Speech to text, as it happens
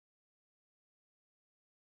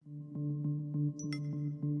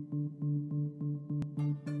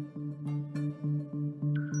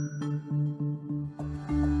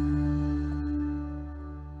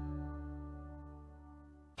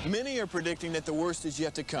Many are predicting that the worst is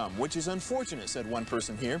yet to come, which is unfortunate, said one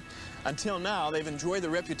person here. Until now, they've enjoyed the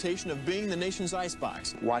reputation of being the nation's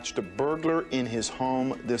icebox. Watched a burglar in his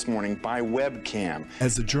home this morning by webcam.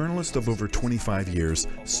 As a journalist of over 25 years,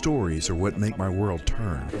 stories are what make my world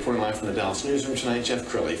turn. Reporting live from the Dallas newsroom tonight, Jeff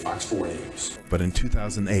Crilley, Fox 4 News. But in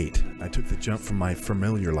 2008, I took the jump from my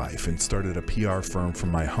familiar life and started a PR firm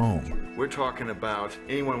from my home. We're talking about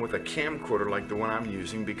anyone with a camcorder like the one I'm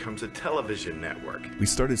using becomes a television network. We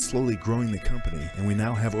started slowly growing the company, and we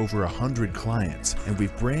now have over 100 clients, and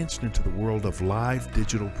we've branched into the world of live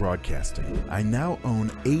digital broadcasting. I now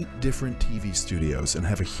own 8 different TV studios and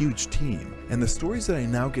have a huge team, and the stories that I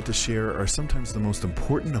now get to share are sometimes the most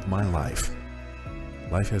important of my life.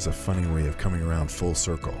 Life has a funny way of coming around full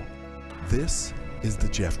circle. This is the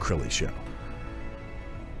Jeff Crilley Show.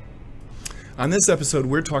 On this episode,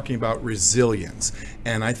 we're talking about resilience,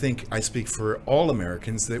 and I think I speak for all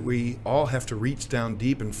Americans that we all have to reach down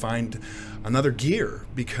deep and find another gear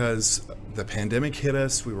because the pandemic hit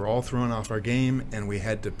us, we were all thrown off our game, and we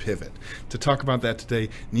had to pivot. To talk about that today,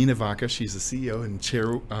 Nina Vaca, she's the CEO and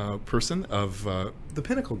chairperson of the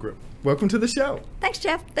Pinnacle Group. Welcome to the show. Thanks,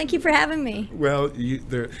 Jeff. Thank you for having me. Well,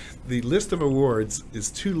 the list of awards is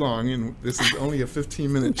too long, and this is only a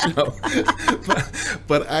 15-minute show.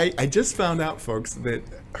 but I just found out, folks, that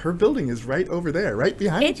her building is right over there, right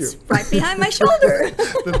behind you. It's right behind my shoulder.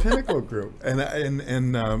 The Pinnacle Group.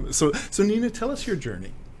 So Nina, tell us your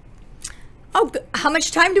journey. Oh, how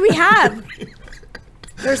much time do we have?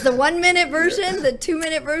 There's the 1-minute version, the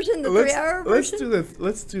 2-minute version, the 3-hour version.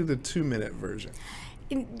 Let's do the 2-minute version.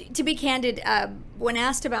 To be candid, when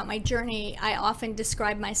asked about my journey, I often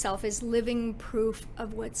describe myself as living proof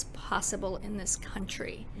of what's possible in this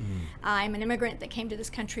country. I'm an immigrant that came to this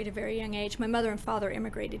country at a very young age. My mother and father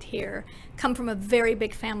immigrated here, come from a very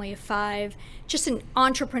big family of 5, just an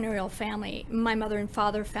entrepreneurial family. My mother and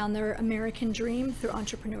father found their American dream through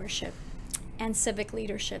entrepreneurship and civic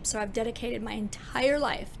leadership. So I've dedicated my entire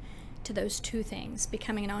life to those 2 things,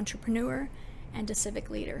 becoming an entrepreneur and a civic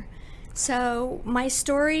leader. So my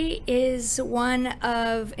story is one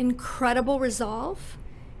of incredible resolve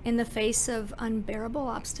in the face of unbearable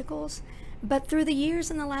obstacles. But through the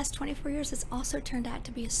years, in the last 24 years, it's also turned out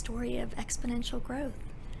to be a story of exponential growth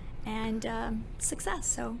and success.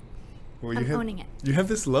 So I'm owning it. You have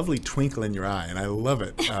this lovely twinkle in your eye, and I love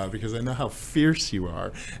it because I know how fierce you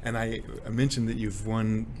are. And I mentioned that you've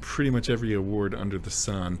won pretty much every award under the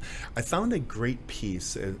sun. I found a great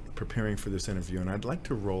piece preparing for this interview, and I'd like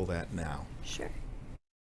to roll that now. Sure.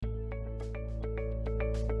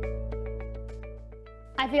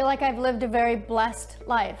 I feel like I've lived a very blessed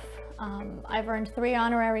life. I've earned 3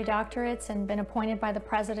 honorary doctorates and been appointed by the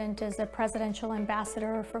President as a Presidential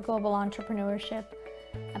Ambassador for Global Entrepreneurship.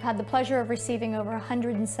 I've had the pleasure of receiving over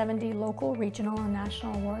 170 local, regional, and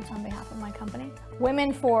national awards on behalf of my company.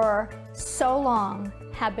 Women for so long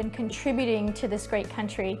have been contributing to this great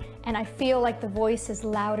country, and I feel like the voice is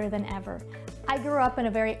louder than ever. I grew up in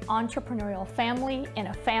a very entrepreneurial family, in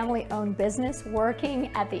a family-owned business,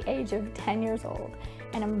 working at the age of 10 years old,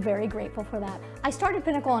 and I'm very grateful for that. I started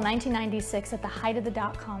Pinnacle in 1996 at the height of the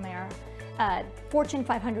dot-com era. Fortune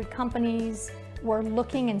 500 companies were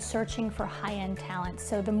looking and searching for high-end talent,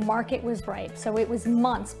 so the market was ripe. So it was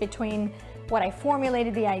months between what I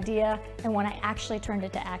formulated the idea and when I actually turned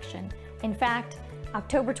it to action. In fact,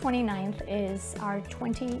 October 29th is our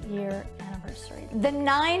 20-year anniversary. The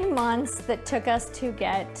 9 months that took us to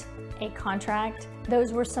get a contract,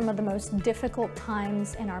 those were some of the most difficult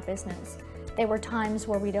times in our business. There were times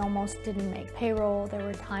where we almost didn't make payroll. There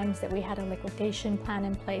were times that we had a liquidation plan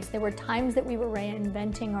in place. There were times that we were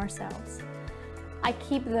reinventing ourselves. I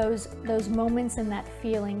keep those moments and that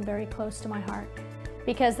feeling very close to my heart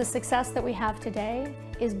because the success that we have today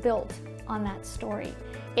is built on that story.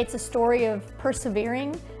 It's a story of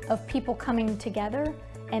persevering, of people coming together,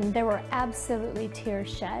 and there were absolutely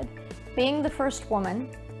tears shed. Being the first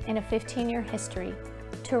woman in a 15-year history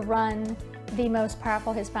to run the most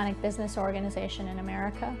powerful Hispanic business organization in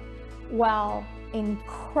America, while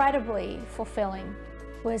incredibly fulfilling,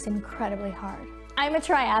 was incredibly hard. I'm a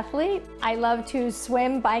triathlete. I love to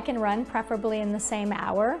swim, bike, and run, preferably in the same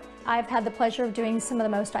hour. I've had the pleasure of doing some of the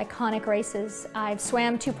most iconic races. I've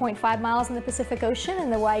swam 2.5 miles in the Pacific Ocean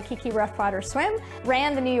in the Waikiki Rough Water Swim,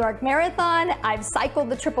 ran the New York Marathon, I've cycled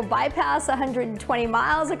the Triple Bypass 120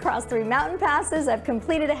 miles across 3 mountain passes, I've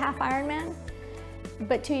completed a half Ironman.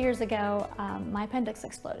 But 2 years ago, my appendix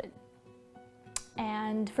exploded.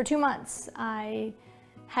 And for 2 months, I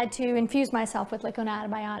had to infuse myself with liquid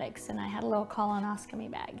antibiotics, and I had a little colonoscopy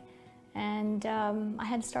bag. And I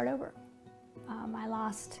had to start over. I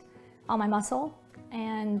lost all my muscle,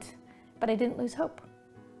 but I didn't lose hope.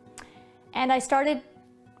 And I started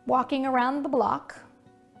walking around the block.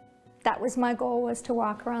 That was my goal, was to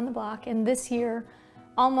walk around the block. And this year,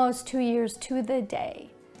 almost 2 years to the day,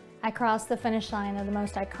 I crossed the finish line of the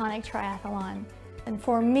most iconic triathlon. And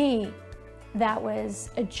for me, that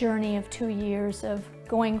was a journey of 2 years of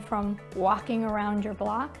going from walking around your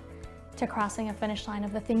block to crossing a finish line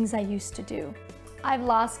of the things I used to do. I've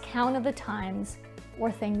lost count of the times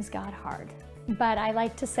where things got hard. But I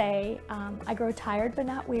like to say, I grow tired but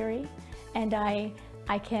not weary, and I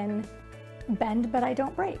can bend but I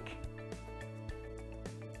don't break.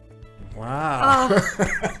 Wow.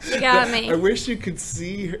 Oh, you got me. I wish you could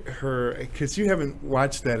see her, because you haven't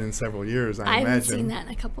watched that in several years, I imagine. haven't seen that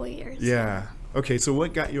in a couple of years. Yeah. Okay, so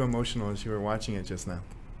what got you emotional as you were watching it just now?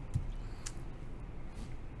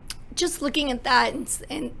 Just looking at that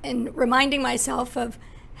and reminding myself of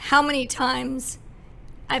how many times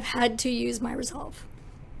I've had to use my resolve,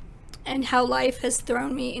 and how life has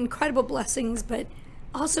thrown me incredible blessings, but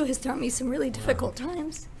also has thrown me some really difficult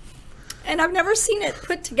times. And I've never seen it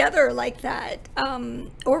put together like that,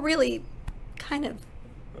 or really kind of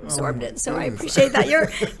absorbed it. So I appreciate that. You're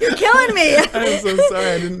killing me. I'm so sorry.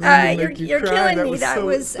 I didn't mean to make you you're cry. killing me. That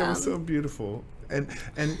was so beautiful.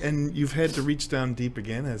 And you've had to reach down deep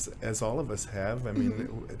again, as all of us have. I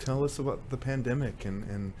mean, tell us about the pandemic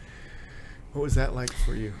and what was that like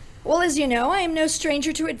for you? Well, as you know, I am no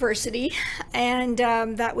stranger to adversity, and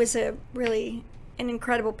that was really an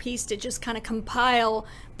incredible piece to just kind of compile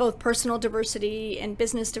both personal diversity and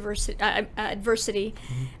business adversity.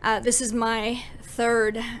 This is my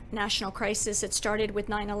third national crisis. It started with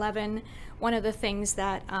 9/11. One of the things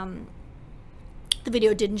that the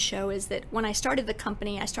video didn't show is that when I started the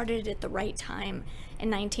company, I started it at the right time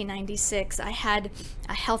in 1996. I had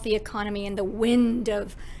a healthy economy and the wind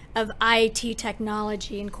of IT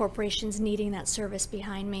technology and corporations needing that service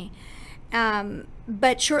behind me.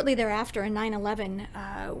 But shortly thereafter, in 9/11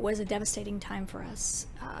 was a devastating time for us.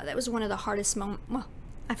 That was one of the hardest moments. Well,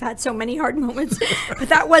 I've had so many hard moments, but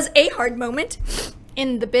that was a hard moment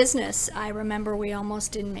in the business. I remember we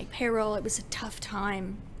almost didn't make payroll. It was a tough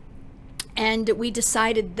time. And we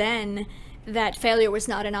decided then that failure was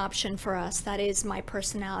not an option for us. That is my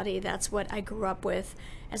personality. That's what I grew up with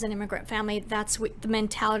as an immigrant family. That's what the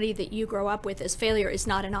mentality that you grow up with, is failure is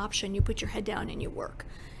not an option. You put your head down and you work.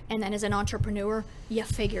 And then as an entrepreneur, you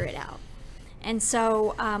figure it out. And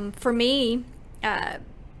so for me,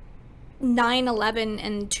 9/11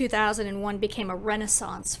 and 2001 became a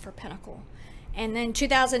renaissance for Pinnacle. And then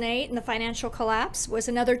 2008 and the financial collapse was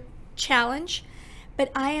another challenge.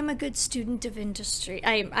 But I am a good student of industry.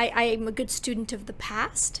 I am a good student of the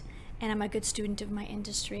past, and I'm a good student of my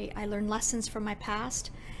industry. I learn lessons from my past,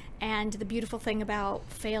 and the beautiful thing about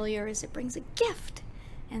failure is it brings a gift,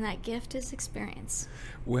 and that gift is experience.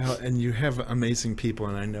 Well, and you have amazing people,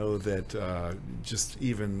 and I know that just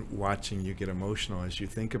even watching you get emotional as you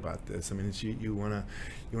think about this. I mean, it's you want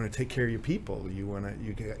to take care of your people. You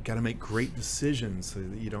got to make great decisions so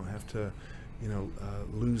that you don't have to,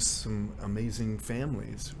 lose some amazing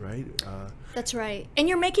families, right? That's right. And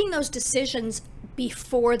you're making those decisions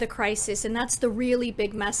before the crisis, and that's the really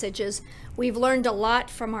big message. Is we've learned a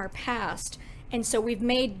lot from our past, and so we've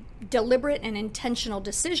made deliberate and intentional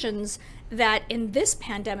decisions that in this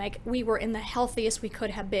pandemic we were in the healthiest we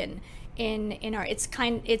could have been in our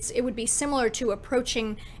it would be similar to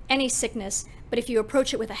approaching any sickness, but if you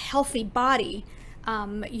approach it with a healthy body,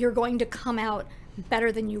 you're going to come out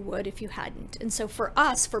better than you would if you hadn't. And so for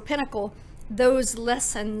us, for Pinnacle, those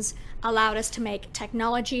lessons allowed us to make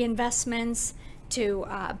technology investments, to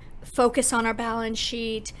focus on our balance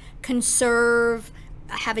sheet, conserve,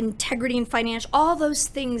 have integrity in financial, all those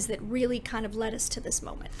things that really kind of led us to this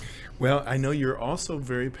moment. Well, I know you're also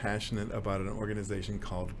very passionate about an organization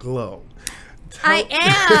called GLOW. I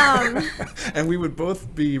am. And we would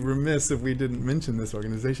both be remiss if we didn't mention this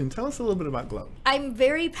organization. Tell us a little bit about GLOW. I'm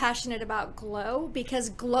very passionate about GLOW because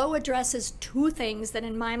GLOW addresses two things that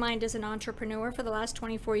in my mind as an entrepreneur for the last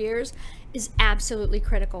 24 years is absolutely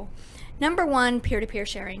critical. Number one, peer-to-peer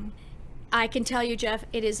sharing. I can tell you, Jeff,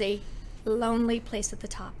 it is a lonely place at the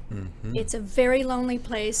top. Mm-hmm. It's a very lonely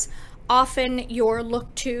place. Often you're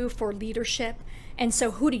looked to for leadership. And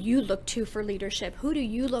so who do you look to for leadership? Who do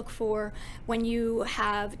you look for when you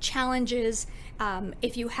have challenges?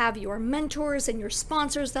 If you have your mentors and your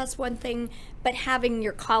sponsors, that's one thing, but having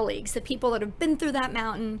your colleagues, the people that have been through that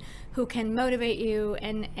mountain, who can motivate you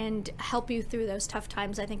and help you through those tough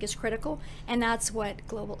times, I think is critical. And that's what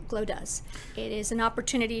Glow does. It is an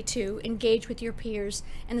opportunity to engage with your peers.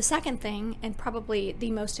 And the second thing, and probably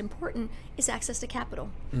the most important, is access to capital.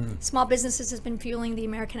 Small businesses has been fueling the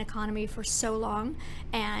American economy for so long,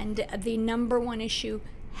 and the number one issue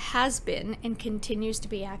has been and continues to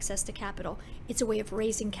be access to capital. It's a way of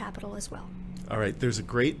raising capital as well. All right, there's a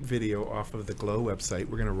great video off of the Glow website.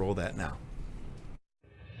 We're going to roll that now.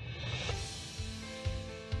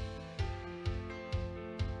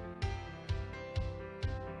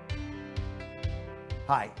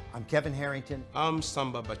 Hi, I'm Kevin Harrington, I'm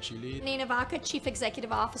Samba Bachili. Nina Vaca, Chief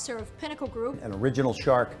Executive Officer of Pinnacle Group. an original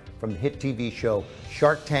shark from the hit TV show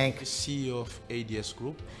Shark Tank. CEO of ADS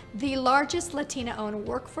Group. The largest Latina-owned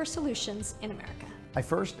workforce solutions in America. I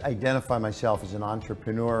first identified myself as an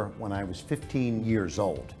entrepreneur when I was 15 years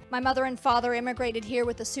old. My mother and father immigrated here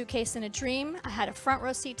with a suitcase and a dream. I had a front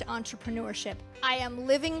row seat to entrepreneurship. I am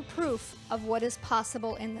living proof of what is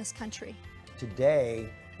possible in this country. Today,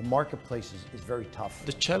 the marketplace is very tough.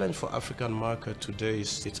 The challenge for African market today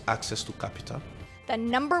is its access to capital. The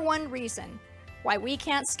number one reason why we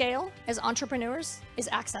can't scale as entrepreneurs is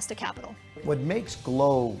access to capital. What makes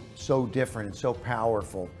Glow so different and so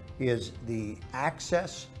powerful is the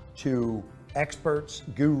access to experts,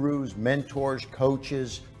 gurus, mentors,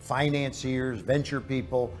 coaches, financiers, venture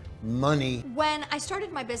people, money. When I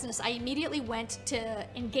started my business, I immediately went to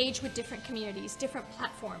engage with different communities, different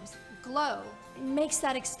platforms. Glow makes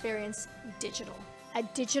that experience digital. A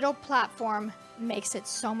digital platform makes it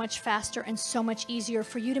so much faster and so much easier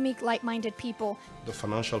for you to meet like-minded people. The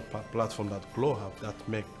financial platform that Glow have that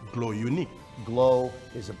make Glow unique. Glow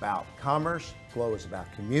is about commerce, Glow is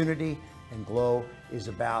about community, and Glow is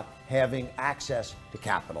about having access to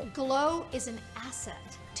capital. Glow is an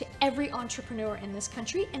asset to every entrepreneur in this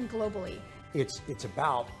country and globally. It's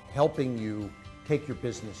about helping you take your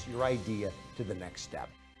business, your idea to the next step.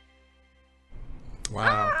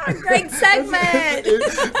 Wow. Great segment.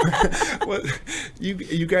 Well,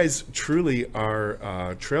 you guys truly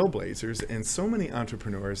are trailblazers, and so many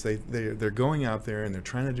entrepreneurs, they're going out there and they're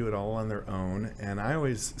trying to do it all on their own. And I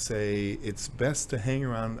always say it's best to hang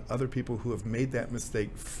around other people who have made that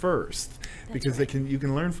mistake first, because you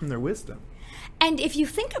can learn from their wisdom. And if you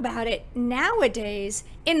think about it, nowadays,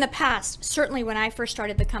 in the past, certainly when I first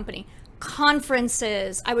started the company,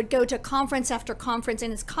 conferences, I would go to conference after conference,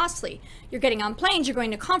 and it's costly. You're getting on planes, you're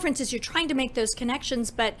going to conferences, you're trying to make those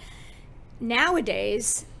connections. But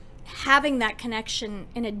nowadays, having that connection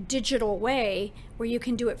in a digital way where you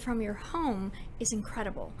can do it from your home is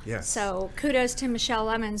incredible. Yes. So kudos to Michelle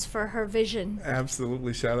Lemons for her vision.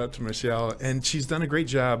 Absolutely. Shout out to Michelle. And she's done a great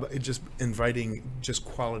job just inviting just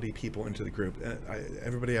quality people into the group.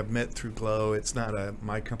 Everybody I've met through Glow, it's not a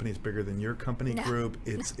my company's bigger than your company group.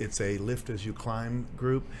 It's a lift as you climb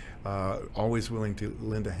group. Always willing to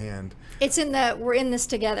lend a hand. It's in the we're in this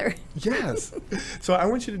together. Yes. So I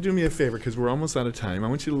want you to do me a favor, because we're almost out of time. I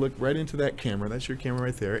want you to look right into that camera. That's your camera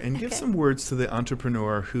right there. And give some words to the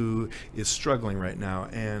entrepreneur who is struggling right now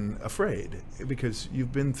and afraid, because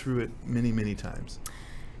you've been through it many, many times.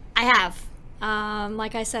 I have.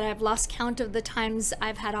 Like I said, I've lost count of the times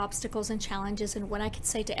I've had obstacles and challenges. And what I could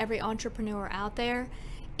say to every entrepreneur out there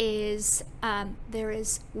is there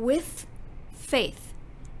is, with faith,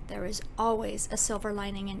 there is always a silver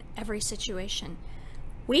lining in every situation.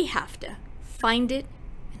 We have to find it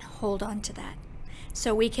and hold on to that.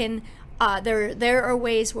 So we can, there are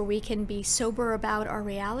ways where we can be sober about our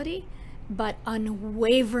reality, but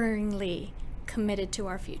unwaveringly committed to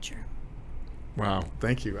our future. Wow,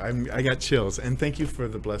 thank you. I got chills, and thank you for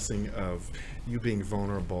the blessing of you being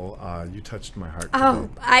vulnerable. You touched my heart. Oh,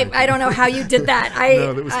 I don't know how you did that.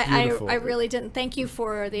 No, that was beautiful. I really didn't. Thank you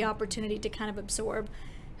for the opportunity to kind of absorb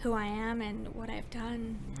who I am and what I've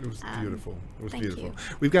done. It was beautiful. It was thank beautiful. you.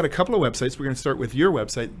 We've got a couple of websites. We're going to start with your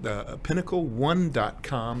website.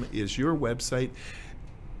 Pinnacle1.com is your website.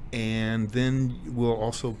 And then we'll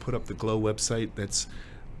also put up the Glow website that's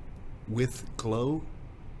withglow.com.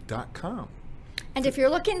 And if you're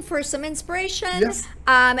looking for some inspiration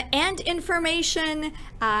and information,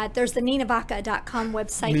 there's the NinaVaca.com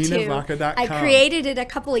website NinaVaca.com. too. I created it a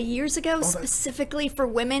couple of years ago specifically for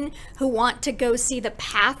women who want to go see the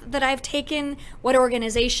path that I've taken, what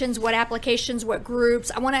organizations, what applications, what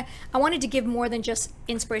groups. I wanted to give more than just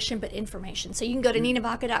inspiration, but information. So you can go to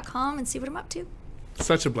NinaVaca.com and see what I'm up to.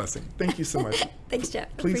 Such a blessing. Thank you so much. Thanks, Jeff.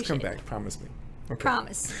 Please come Appreciate it. back. Promise me. Okay.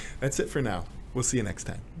 Promise. That's it for now. We'll see you next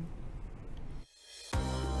time.